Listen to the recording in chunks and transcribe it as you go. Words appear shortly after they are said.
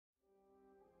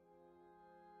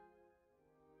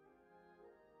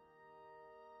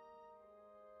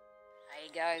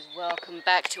Guys, welcome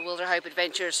back to Wilder Hope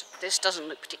Adventures. This doesn't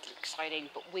look particularly exciting,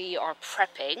 but we are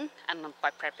prepping, and by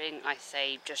prepping I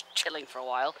say just chilling for a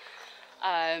while.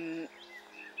 In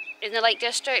the Lake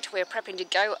District, we're prepping to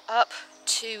go up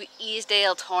to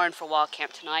Easedale Tarn for wild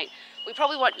camp tonight. We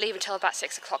probably won't leave until about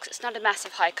 6 o'clock, so it's not a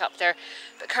massive hike up there,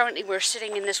 but currently we're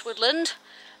sitting in this woodland,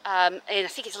 and I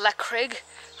think it's La Crig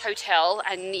Hotel,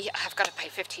 and I've got to pay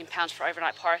 £15 for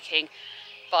overnight parking,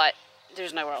 but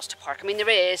there's nowhere else to park. I mean, there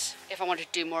is if I wanted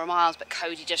to do more miles, but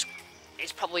Cody just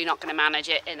is probably not going to manage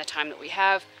it in the time that we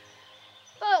have.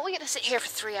 But we get to sit here for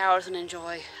 3 hours and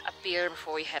enjoy a beer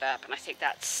before we head up, and I think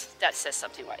that says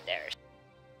something right there.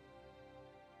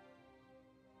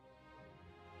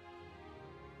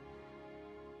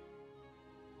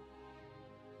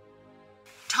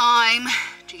 Time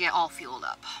to get all fueled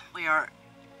up. We are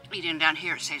eating down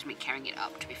here. It saves me carrying it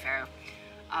up, to be fair.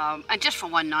 And just for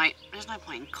one night, there's no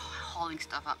point in hauling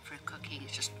stuff up for cooking.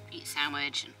 It's just eat a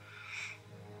sandwich. And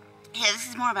yeah, this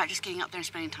is more about just getting up there and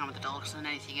spending time with the dogs than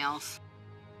anything else.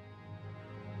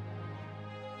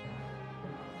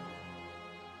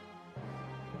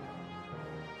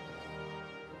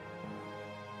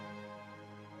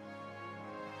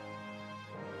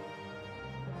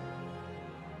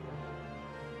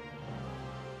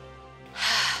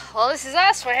 Well, this is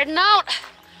us. We're heading out.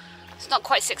 It's not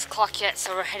quite 6 o'clock yet,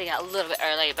 so we're heading out a little bit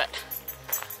early, but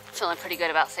feeling pretty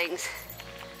good about things.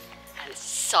 And it's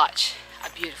such a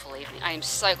beautiful evening. I am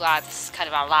so glad this is kind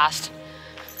of our last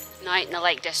night in the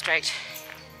Lake District.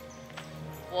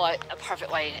 What a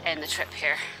perfect way to end the trip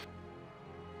here.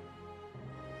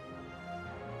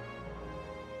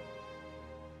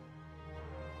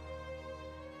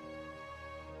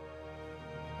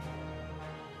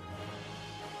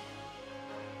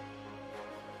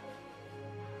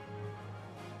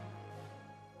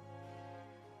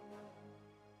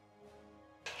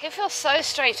 It feels so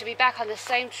strange to be back on the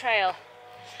same trail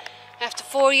after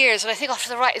 4 years, and I think off to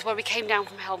the right is where we came down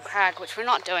from Helm Crag, which we're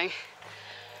not doing.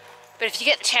 But if you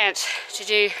get the chance to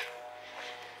do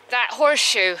that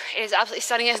horseshoe, it is absolutely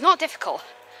stunning. It's not difficult,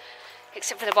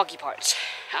 except for the boggy parts.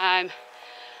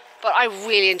 But I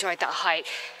really enjoyed that hike.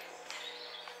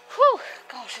 Whew,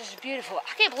 gosh, this is beautiful.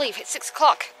 I can't believe it's 6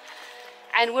 o'clock,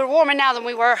 and we're warmer now than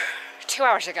we were 2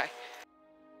 hours ago.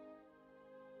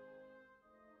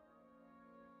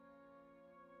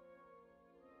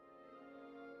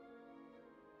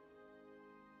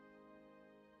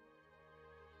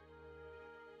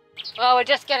 Well, we're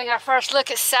just getting our first look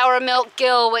at Sour Milk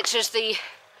Gill, which is the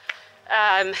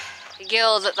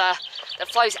gill that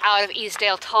flows out of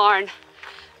Easedale Tarn.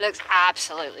 Looks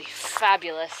absolutely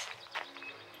fabulous.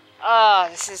 Oh,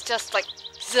 this is just like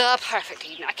the perfect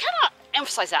evening. I cannot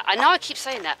emphasize that. I know I keep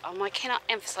saying that. I cannot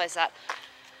emphasize that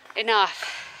enough.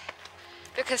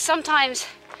 Because sometimes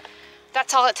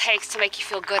that's all it takes to make you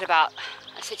feel good about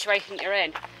a situation that you're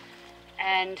in.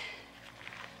 And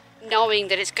knowing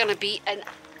that it's going to be an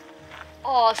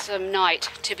awesome night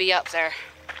to be up there.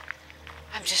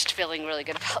 I'm just feeling really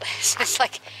good about this. It's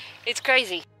like, it's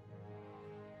crazy.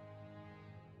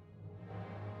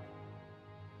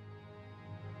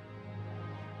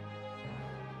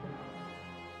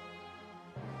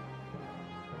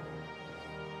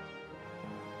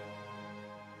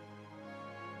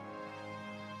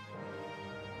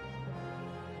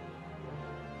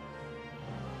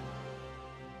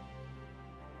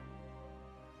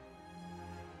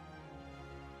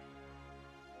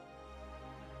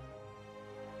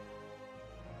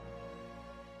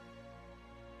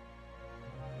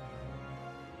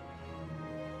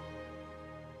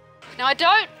 Now I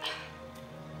don't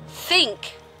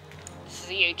think this is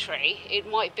a yew tree. It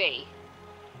might be,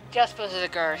 just because of the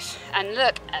girth. And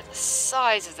look at the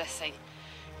size of this thing.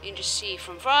 You can just see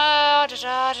from I think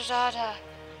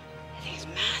it's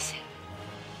massive.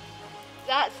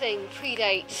 That thing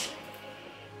predates,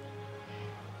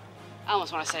 I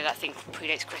almost want to say that thing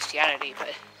predates Christianity,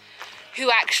 but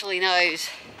who actually knows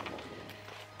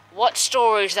what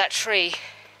stories that tree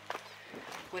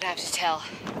would have to tell.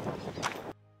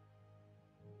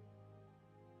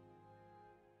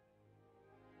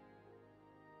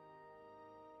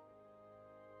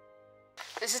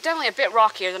 This is definitely a bit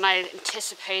rockier than I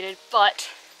anticipated, but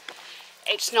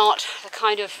it's not the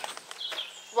kind of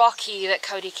rocky that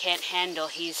Cody can't handle.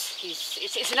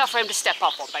 It's enough for him to step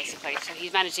up on, basically, so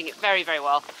he's managing it very, very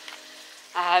well.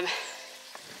 But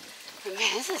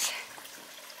man, this is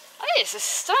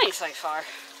stunning so far.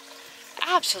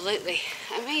 Absolutely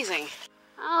amazing.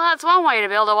 Well, that's one way to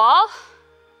build a wall.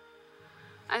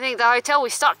 I think the hotel we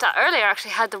stopped at earlier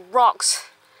actually had the rocks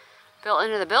built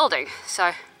into the building,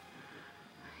 so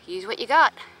use what you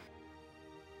got.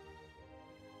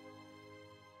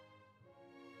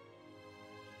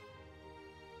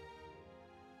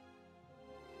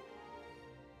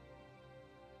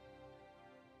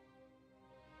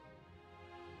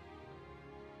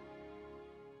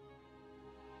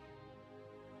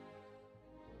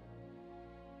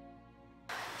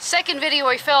 Second video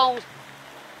we filmed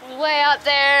was way up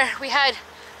there. We had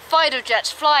fighter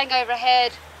jets flying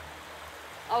overhead.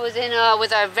 I was in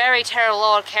with a very terrible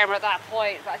old camera at that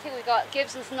point, but I think we got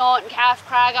Gibson's Knot and Calf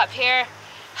Crag up here,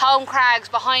 Helm Crags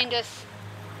behind us.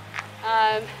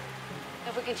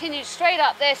 If we continued straight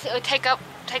up this, it would take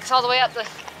us all the way up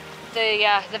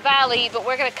the valley, but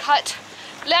we're going to cut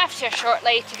left here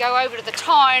shortly to go over to the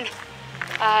tarn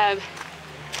and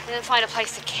then find a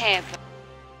place to camp.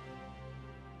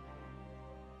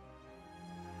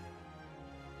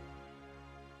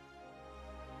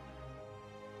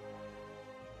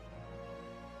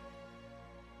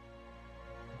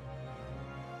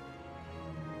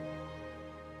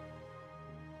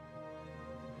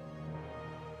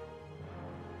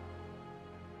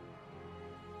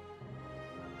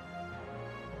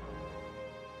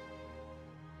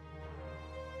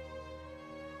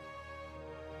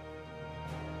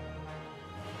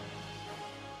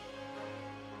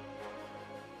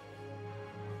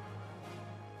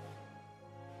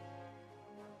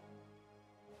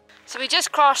 So we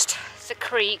just crossed the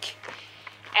creek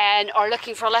and are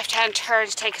looking for a left-hand turn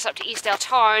to take us up to Easedale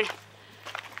Tarn.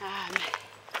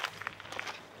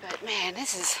 But man,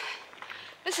 this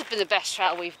has been the best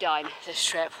trail we've done this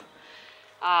trip.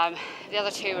 The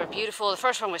other two were beautiful. The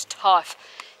first one was tough.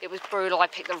 It was brutal. I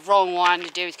picked the wrong one to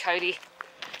do with Cody.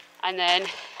 And then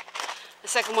the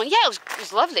second one, yeah, it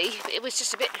was lovely. It was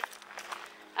just a bit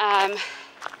of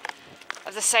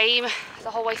the same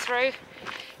the whole way through.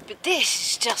 But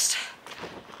this is just,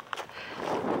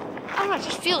 I don't know, it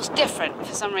just feels different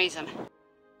for some reason.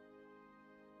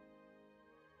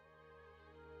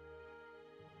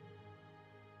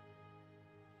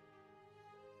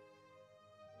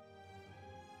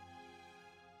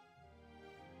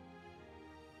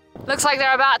 Looks like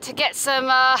they're about to get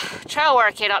some trail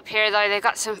work in up here though. They've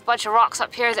got bunch of rocks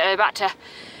up here that they're about to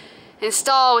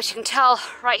install, which you can tell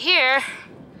right here.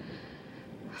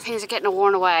 Things are getting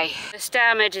worn away. This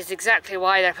damage is exactly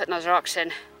why they're putting those rocks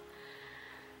in.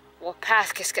 Well,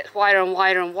 path just gets wider and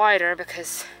wider and wider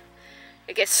because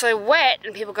it gets so wet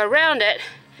and people go around it.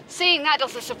 Seeing that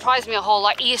doesn't surprise me a whole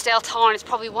lot. Easedale Tarn is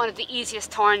probably one of the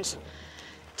easiest tarns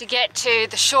to get to,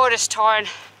 the shortest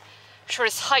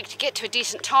hike to get to a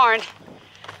decent tarn.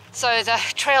 So the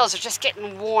trails are just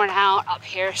getting worn out up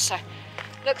here. So it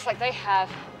looks like they have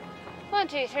 1,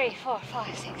 2, 3, 4,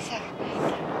 5, 6, 7,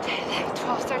 10, 11,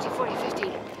 12, 13, 14,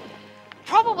 15.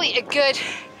 Probably a good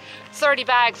 30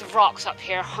 bags of rocks up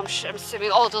here. I'm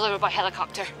assuming all delivered by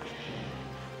helicopter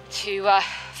to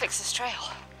fix this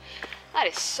trail. That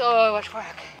is so much work.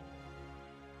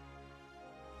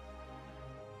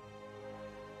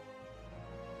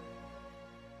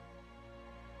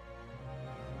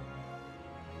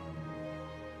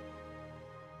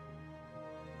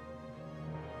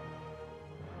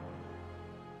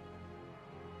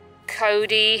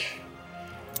 Cody,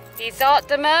 he thought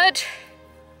this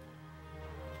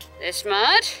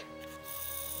mud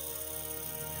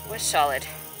was solid,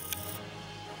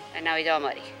 and now he's all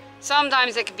muddy.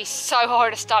 Sometimes it can be so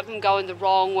hard to stop him going the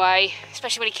wrong way,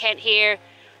 especially when he can't hear.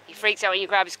 He freaks out when you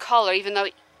grab his collar, even though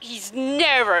he's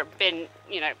never been,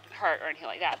 you know, hurt or anything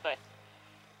like that. But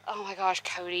oh my gosh,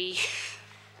 Cody,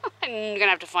 I'm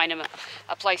gonna have to find him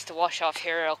a place to wash off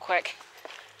here real quick,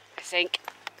 I think.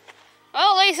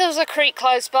 Well, at least there was a creek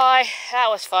close by. That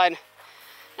was fun.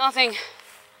 Nothing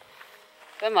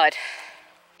but mud.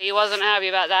 He wasn't happy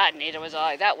about that, neither was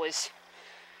I.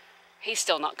 He's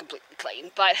still not completely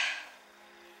clean, but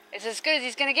it's as good as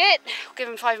he's gonna get. We'll give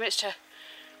him 5 minutes to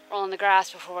roll in the grass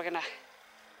before we're gonna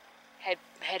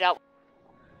head up.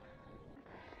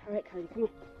 All right, Cody, come on.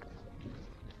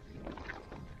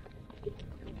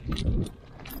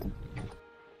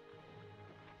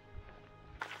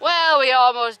 Well, we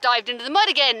almost dived into the mud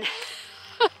again.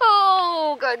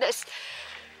 Oh, goodness.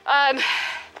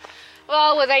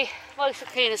 Well, with a mostly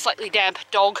clean and slightly damp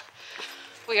dog,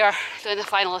 we are doing the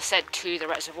final ascent to the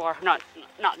reservoir. Not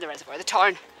the reservoir, the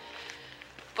tarn.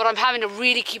 But I'm having to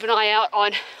really keep an eye out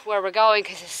on where we're going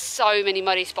because there's so many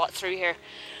muddy spots through here.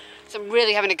 So I'm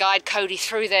really having to guide Cody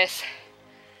through this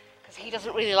because he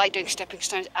doesn't really like doing stepping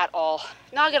stones at all.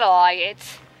 Not gonna lie,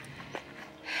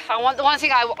 the one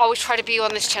thing I always try to be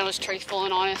on this channel is truthful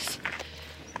and honest.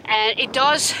 And it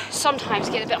does sometimes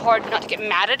get a bit hard not to get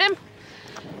mad at him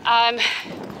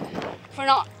for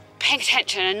not paying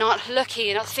attention and not looking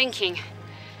and not thinking.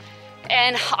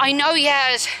 And I know he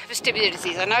has vestibular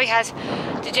disease, I know he has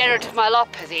degenerative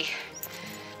myelopathy,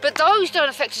 but those don't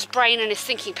affect his brain and his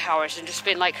thinking powers and just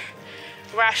been like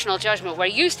rational judgment where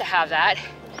he used to have that,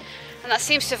 and that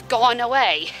seems to have gone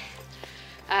away.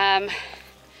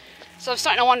 So I'm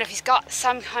starting to wonder if he's got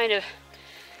some kind of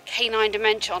canine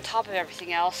dementia on top of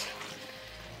everything else.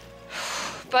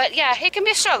 But yeah, it can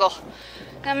be a struggle.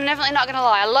 I'm definitely not gonna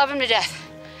lie, I love him to death.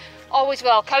 Always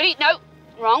will. Cody, no,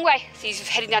 wrong way. So he's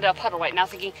heading down to a puddle right now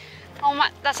thinking, oh,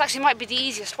 that's actually might be the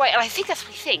easiest way. And I think that's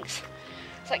what he thinks.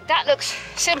 It's like, that looks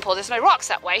simple, there's no rocks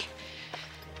that way.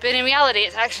 But in reality,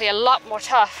 it's actually a lot more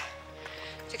tough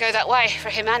to go that way for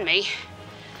him and me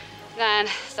than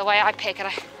the way I pick. And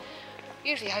I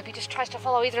usually hope he just tries to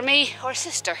follow either me or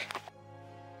sister.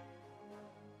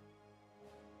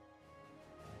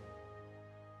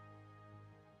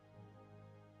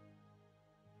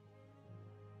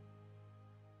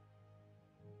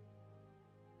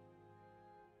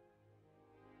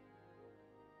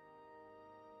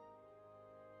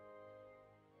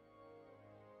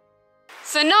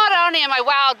 So not only am I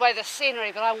wowed by the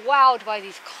scenery, but I'm wowed by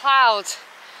these clouds.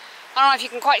 I don't know if you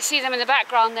can quite see them in the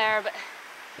background there, but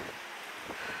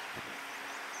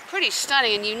pretty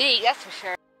stunning and unique, that's for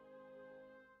sure.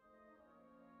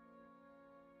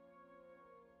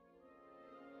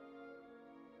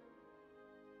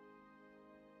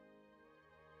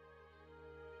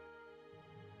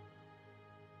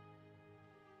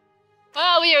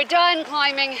 Well, we are done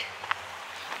climbing.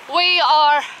 We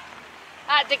are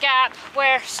at the gap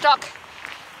where stock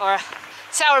or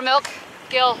sour milk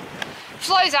gill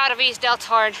flows out of Easedale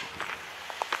Tarn.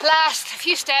 Last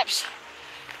few steps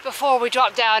before we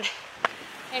drop down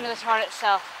into the tarn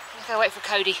itself. I'm just gonna wait for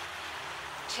Cody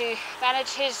to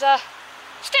manage his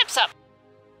steps up.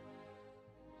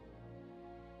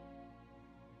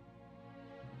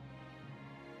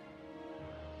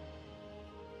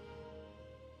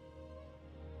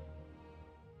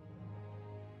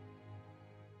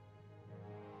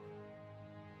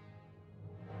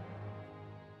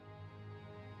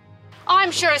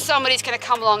 I'm sure somebody's going to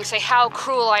come along and say how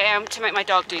cruel I am to make my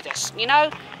dog do this, you know?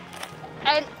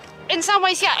 And in some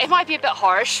ways, yeah, it might be a bit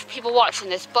harsh, people watching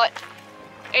this, but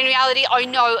in reality, I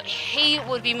know he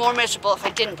would be more miserable if I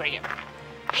didn't bring him.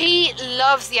 He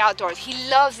loves the outdoors, he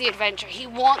loves the adventure, he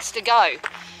wants to go.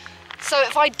 So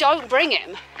if I don't bring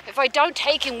him, if I don't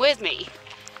take him with me,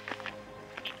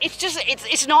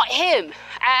 it's not him.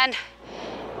 And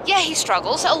yeah, he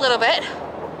struggles a little bit,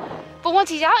 but once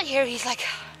he's out here, he's like,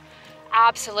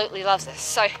 absolutely loves this.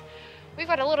 So we've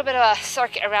got a little bit of a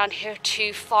circuit around here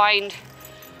to find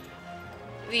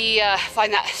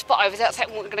that spot over there. That's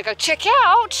what we're gonna go check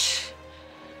out.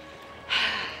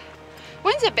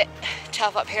 Wind's a bit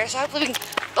tough up here, so hopefully we can.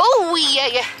 Oh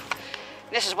yeah.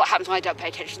 This is what happens when I don't pay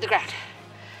attention to the ground.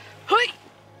 Hui!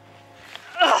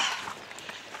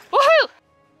 Woohoo!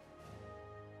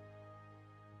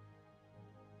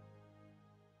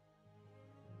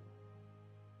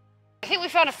 I think we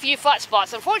found a few flat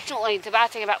spots. Unfortunately, the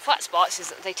bad thing about flat spots is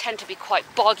that they tend to be quite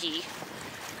boggy.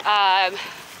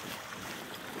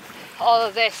 All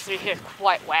of this through here is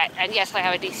quite wet, and yes, I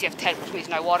have a DCF 10, which means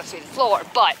no water through the floor,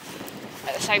 but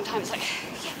at the same time, it's like,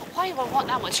 yeah, but why do I want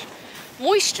that much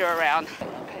moisture around?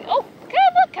 Okay. Oh,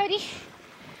 come on, Cody.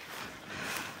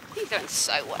 He's doing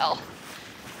so well.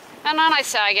 And then I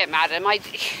say I get mad at him.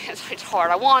 It's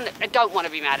hard. I don't want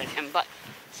to be mad at him, but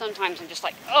sometimes I'm just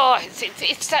like, oh,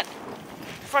 it's that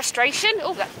frustration.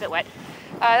 Oh, that's a bit wet.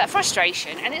 That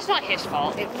frustration, and it's not his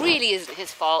fault. It really isn't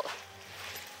his fault.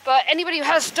 But anybody who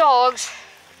has dogs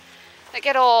that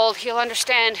get old, he'll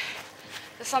understand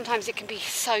that sometimes it can be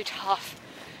so tough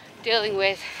dealing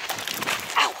with,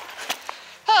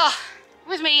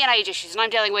 with me and age issues, and I'm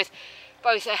dealing with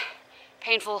both a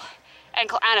painful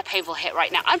ankle and a painful hip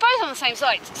right now. I'm both on the same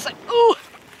side. It's like, ooh,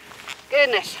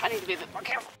 goodness, I need to be a bit more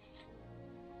careful.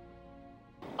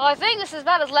 Well, I think this is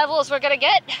about as level as we're gonna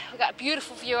get. We've got a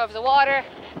beautiful view over the water,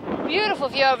 beautiful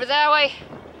view over that way,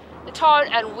 the tarn,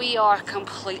 and we are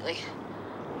completely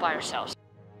by ourselves.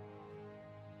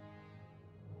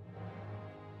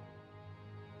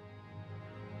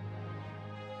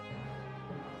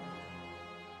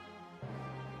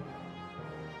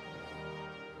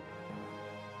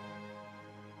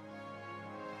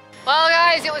 Well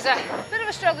guys, it was a bit of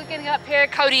a struggle getting up here.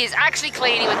 Cody is actually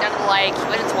clean. He went down to the lake, he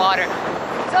went into the water.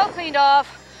 He's all cleaned off.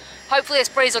 Hopefully this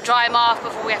breeze will dry him off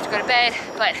before we have to go to bed.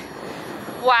 But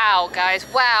wow guys,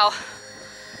 wow.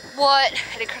 What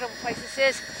an incredible place this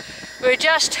is. We're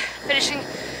just finishing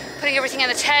putting everything in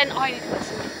the tent. I need to put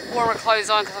some warmer clothes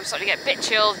on because I'm starting to get a bit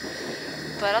chilled.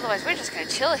 But otherwise we're just going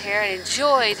to chill here and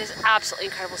enjoy this absolutely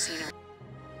incredible scenery.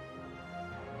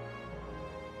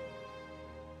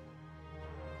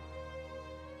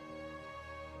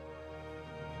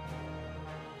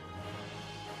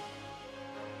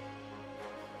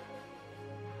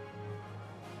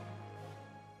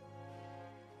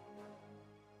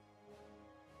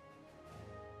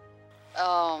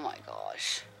 Oh my God.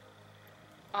 gosh.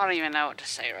 I don't even know what to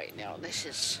say right now. This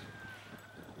is...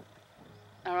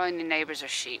 Our only neighbours are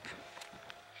sheep.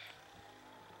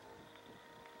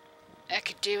 I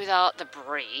could do without the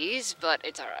breeze, but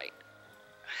it's alright.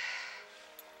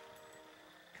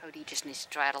 Cody just needs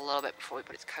to dry out a little bit before we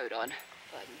put his coat on.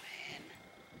 But man,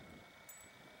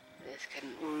 this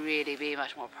couldn't really be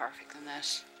much more perfect than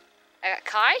this. I got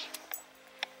Kai.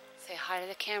 Say hi to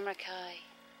the camera, Kai.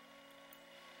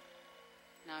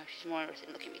 No, she's more interested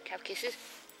in looking at me. Have kisses?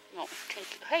 No, thank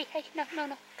you. Hey, hey, no, no,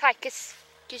 no. Kai, kiss.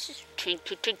 Kisses. Thank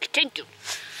you, thank you, thank you.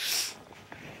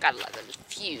 Gotta love those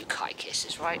few Kai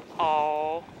kisses, right?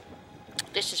 Oh,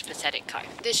 this is pathetic, Kai.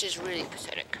 This is really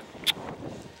pathetic.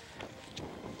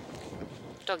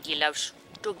 Doggy loves.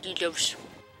 Doggy loves.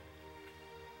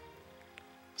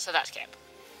 So that's camp.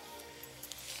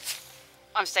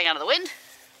 I'm staying out of the wind.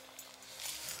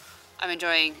 I'm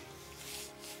enjoying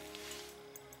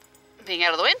being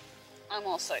out of the wind. I'm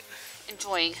also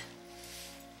enjoying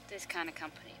this kind of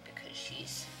company because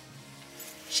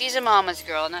she's a mama's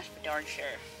girl, and that's for darn sure.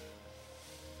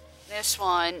 This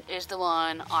one is the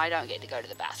one I don't get to go to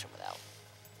the bathroom without.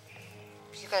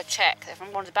 She's got to check that if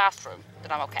I'm going to the bathroom,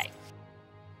 then I'm okay.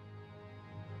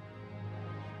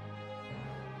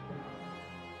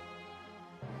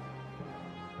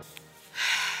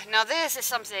 Now this is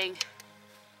something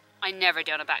I never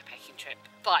do on a backpacking trip,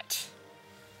 but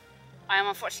I am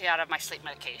unfortunately out of my sleep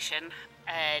medication,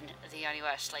 and the only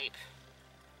way I sleep,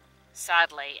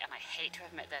 sadly, and I hate to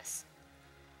admit this,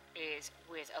 is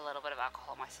with a little bit of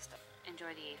alcohol in my system.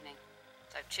 Enjoy the evening.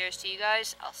 So cheers to you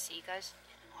guys. I'll see you guys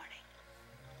in the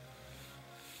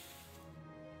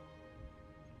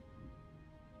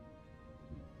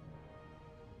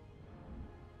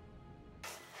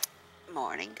morning.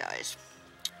 Morning, guys.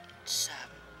 It's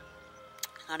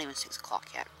not even 6 o'clock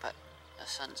yet, but the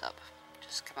sun's up.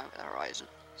 Just come over the horizon.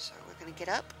 So we're gonna get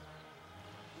up,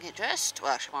 get dressed.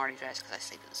 Well, actually, I'm already dressed because I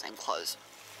sleep in the same clothes.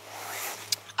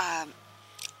 Back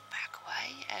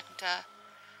away and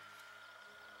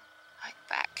hike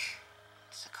back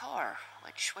to the car,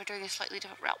 which we're doing a slightly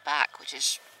different route back,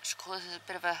 which causes a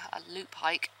bit of a loop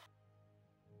hike.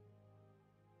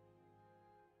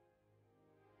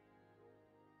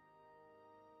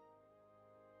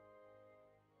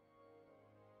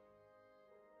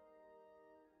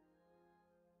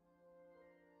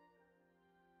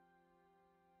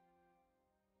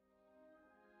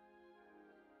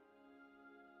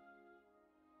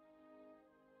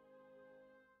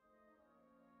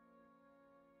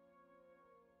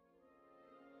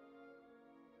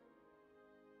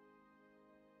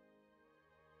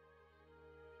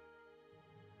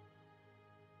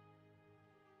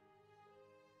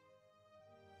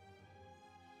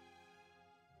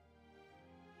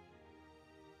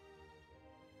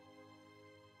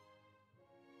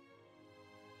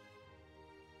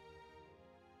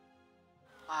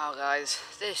 Wow, guys,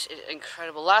 this is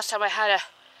incredible. Last time I had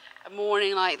a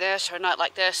morning like this, or a night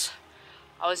like this,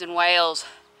 I was in Wales,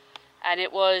 and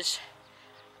it was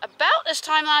about this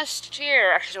time last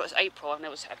year. Actually, it was April, and it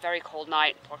was a very cold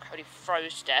night. Poor Cody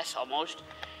froze to death almost.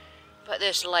 But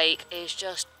this lake is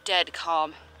just dead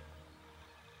calm,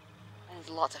 and there's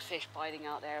lots of fish biting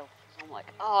out there. So I'm like,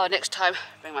 oh, next time,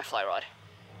 bring my fly rod.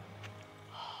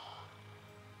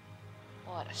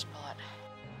 What a spot.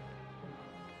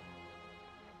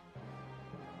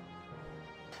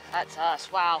 That's us,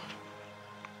 wow.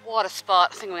 What a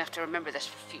spot. I think we have to remember this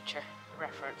for future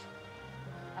reference.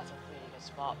 That's a really good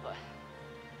spot, but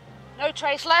no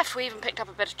trace left. We even picked up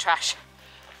a bit of trash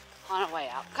on our way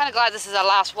out. I'm kind of glad this is our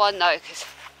last one though, because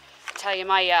I tell you,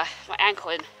 my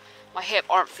ankle and my hip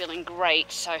aren't feeling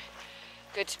great, so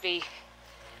good to be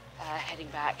heading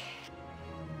back.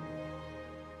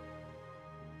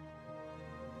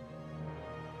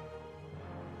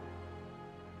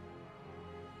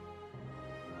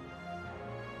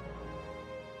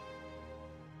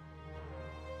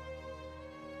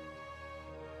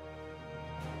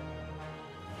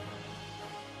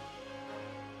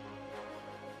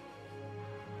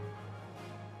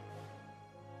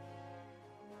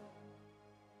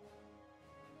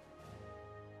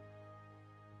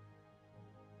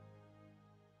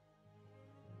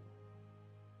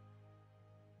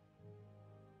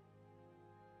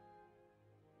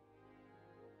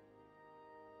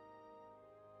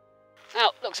 Now,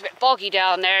 it looks a bit boggy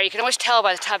down there. You can always tell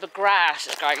by the type of grass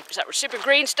that's growing. If it's that super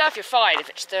green stuff, you're fine. If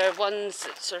it's the ones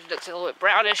that sort of looks a little bit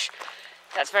brownish,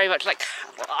 that's very much like,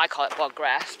 well, I call it bog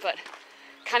grass, but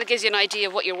kind of gives you an idea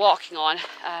of what you're walking on.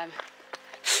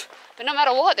 But no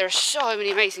matter what, there's so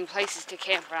many amazing places to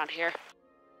camp around here.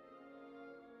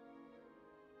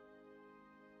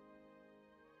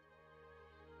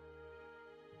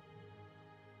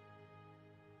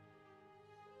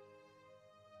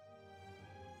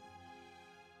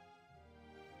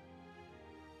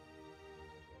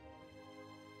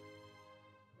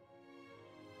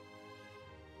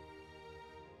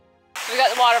 We got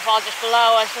the waterfall just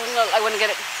below us. Doesn't look like I wouldn't get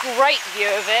a great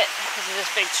view of it because of this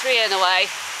big tree in the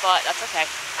way, but that's okay.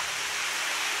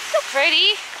 Still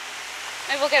pretty.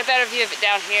 Maybe we'll get a better view of it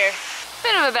down here.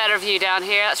 Bit of a better view down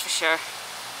here, that's for sure.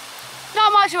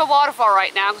 Not much of a waterfall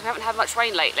right now because we haven't had much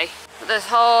rain lately. But this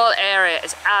whole area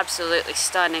is absolutely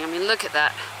stunning. I mean, look at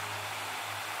that.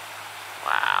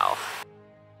 Wow.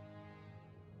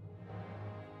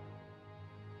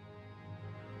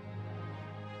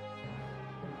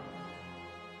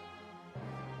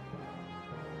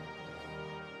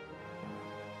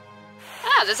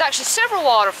 Ah, there's actually several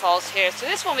waterfalls here. So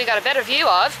this one we got a better view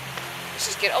of. Let's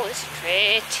just get, oh, this is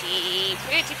pretty,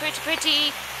 pretty, pretty,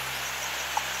 pretty.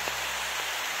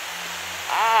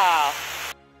 Wow.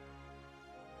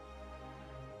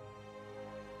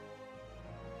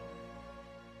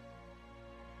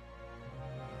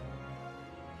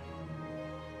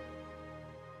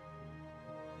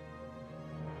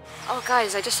 Oh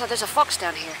guys, I just saw there's a fox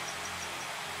down here.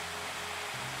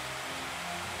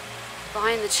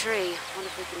 Behind the tree. I wonder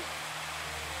if we can...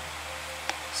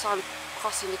 Saw him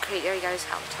crossing the creek. There he goes,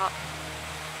 out the top.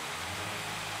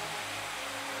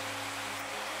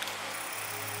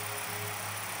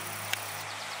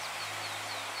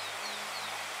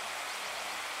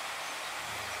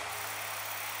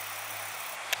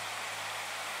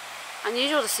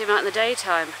 Unusual to see him out in the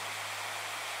daytime.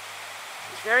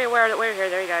 He's very aware that we're here.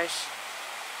 There he goes.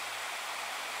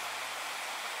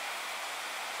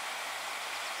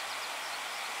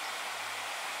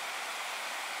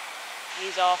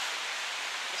 He's off.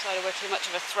 Decided we're too much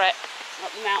of a threat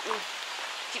up the mountain.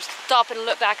 Keeps stopping to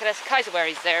look back at us. Kai's aware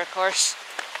he's there, of course.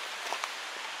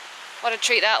 What a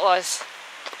treat that was.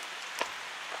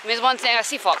 I mean, there's one thing, I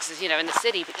see foxes, you know, in the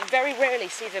city, but you very rarely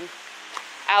see them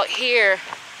out here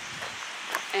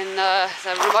in the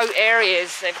remote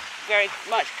areas. They've very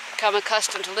much become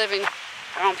accustomed to living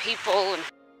around people and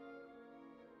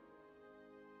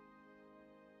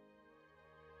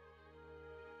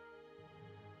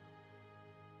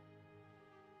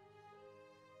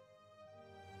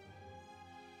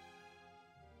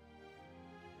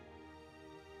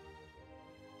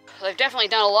they've definitely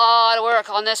done a lot of work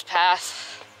on this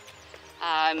path.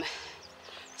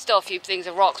 Still a few things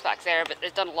of rocks back there, but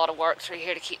they've done a lot of work through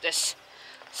here to keep this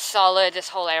solid. This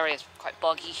whole area is quite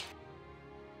boggy.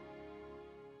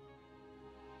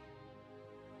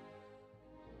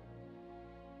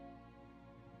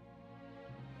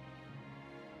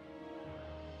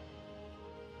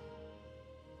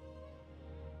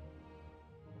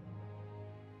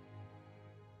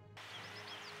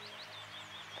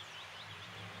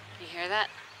 You hear that?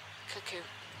 Cuckoo.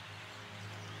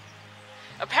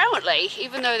 Apparently,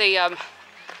 even though they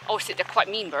always think they're quite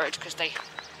mean birds because they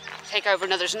take over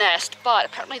another's nest, but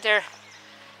apparently they're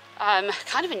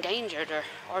kind of endangered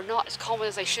or not as common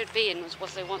as they should be and as what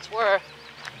they once were,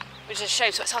 which is a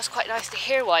shame. So it's always quite nice to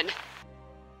hear one.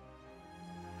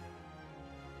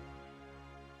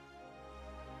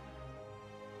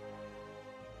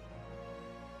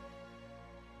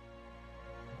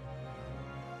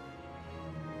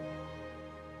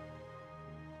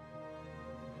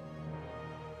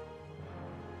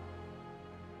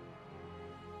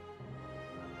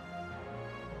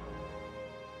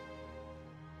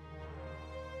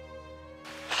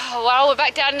 Well, we're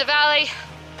back down in the valley,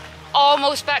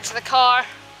 almost back to the car.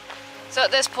 So at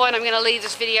this point I'm going to leave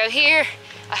this video here.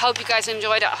 I hope you guys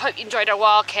enjoyed it. I hope you enjoyed our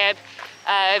wild cab.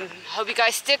 Hope you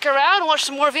guys stick around and watch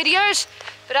some more videos.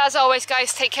 But as always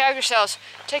guys, take care of yourselves,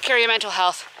 take care of your mental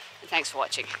health, and thanks for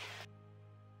watching.